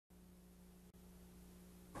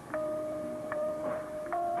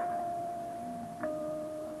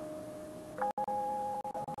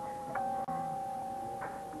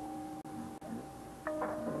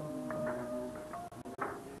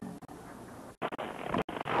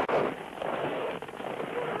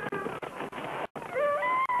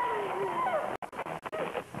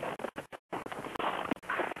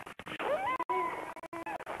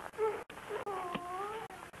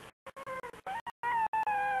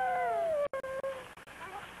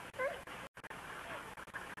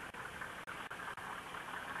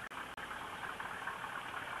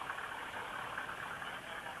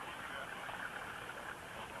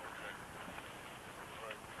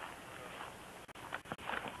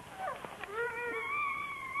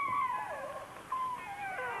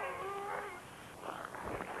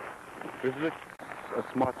Resolute, a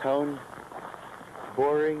small town,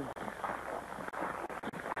 boring,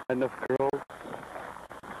 enough girls,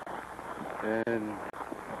 and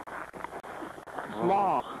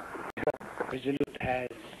small. Resolute has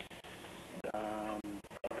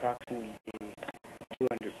approximately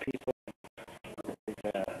 200 people.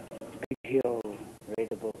 There's a big hill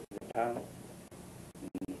right above the town.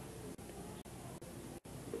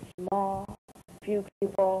 Small, few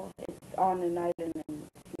people. It's on an island and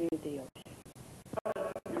near the ocean.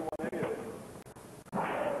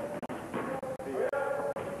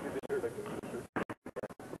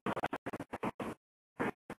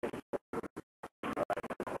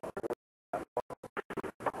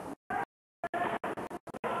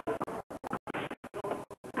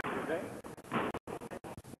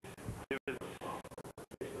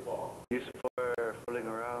 used for fooling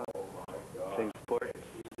around, playing sports.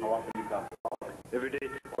 How often do you come? Every day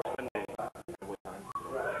or Sunday. What time?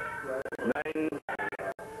 9 in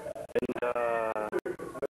the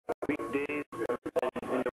weekdays, and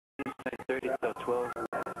in the weekdays 9:30 till 12.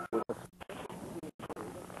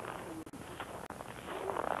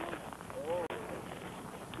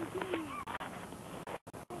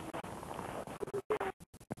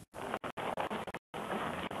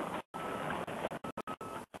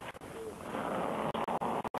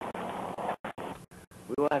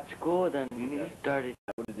 We were at school, then started.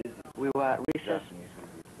 We were at recess.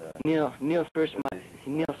 Neil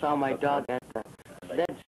saw my dog at the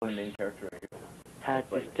lead source. Had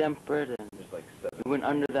distempered, and we went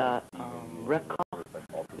under the rec hall.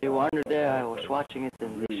 They were under there. I was watching it,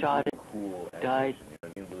 and they shot it. Died.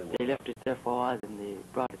 They left it there for a while, and they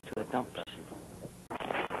brought it to the dumps.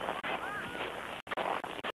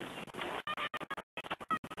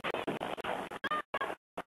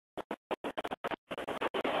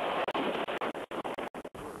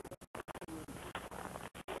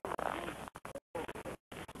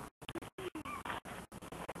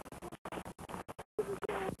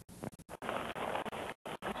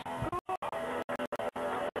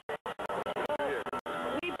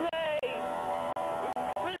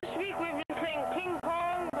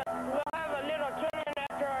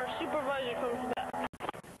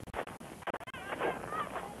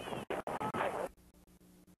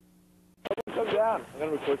 Come down. I'm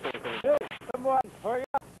going to record something. Hey, someone, hurry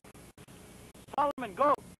up. Solomon,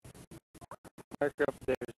 go. Park up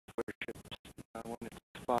there for ships when it's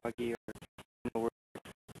foggy or we're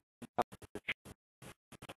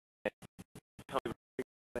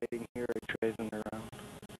lighting here or tracing around.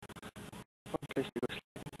 One place to go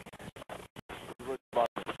sleep.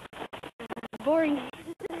 Boring.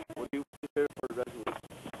 What do you prepare for Resolute?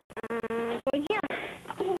 Well, yeah.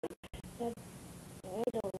 I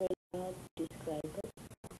don't really know how to describe it.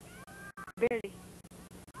 Barely.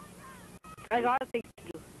 I got a lot of things to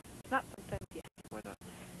do. Not sometimes, yeah. Why not?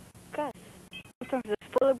 Because sometimes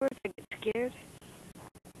there's full of birds, I get scared.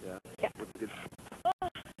 Yeah? Yeah. What's good? Oh,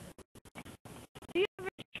 do you ever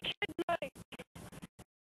kid like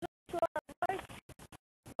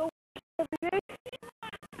go every day?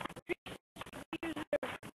 Use their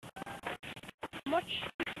much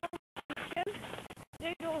information.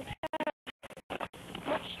 They don't have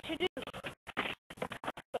much to do.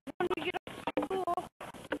 But when we get up to school,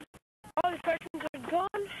 all the cartoons are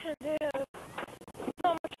gone and they have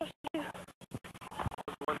not much else to do.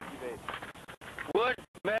 What's one you made? Wood,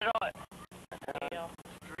 metal, Yeah.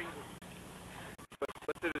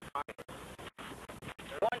 what's it design?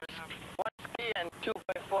 One ski and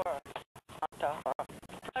 2x4 on top.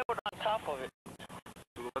 Plywood on top of it.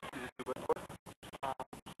 So what's the 2x4?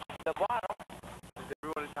 The bottom. Does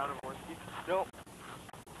everyone in town have one ski? No.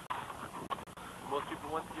 Most people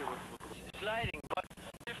want ski or what's Sliding, but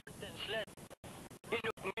different than sled.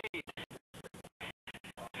 Inuk made.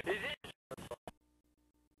 Is it?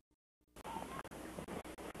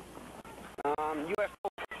 UFO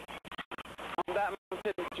on that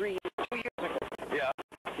mountain 2 years ago. Yeah.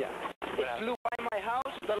 Yeah. It flew by my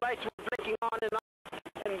house, the lights were blinking on and off,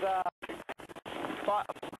 and the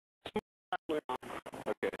went on.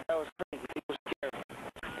 Okay. That was crazy. It was scary.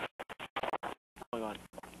 What's going on?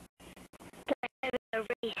 A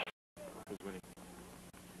race. Who's winning?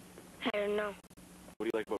 I don't know. What do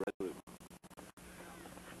you like about Resolute?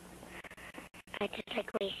 I just like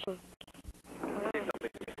racing. Say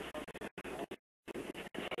something to me.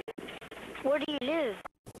 Where do you live?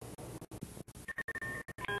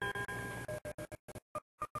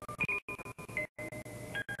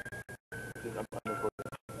 I'm recording.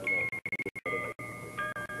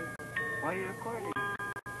 Why are you recording?